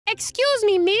Excuse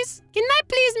me, miss. Can I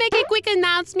please make a quick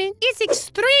announcement? It's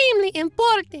extremely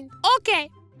important. Okay.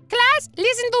 Class,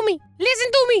 listen to me.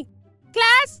 Listen to me.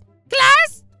 Class,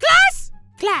 class, class,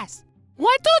 class. 1,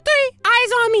 2, 3,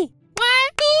 eyes on me. 1,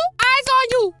 2, eyes on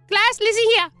you. Class, listen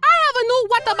here. I have a new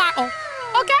water bottle.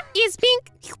 Okay? It's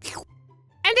pink.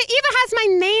 And it even has my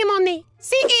name on it.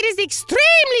 See, it is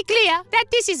extremely clear that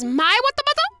this is my water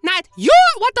bottle, not your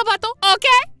water bottle,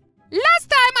 okay? Last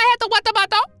time I had the water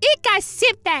bottle, it got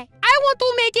sipped at. I want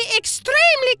to make it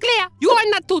extremely clear. You are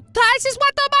not to touch this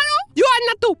water bottle. You are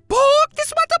not to poke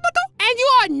this water bottle.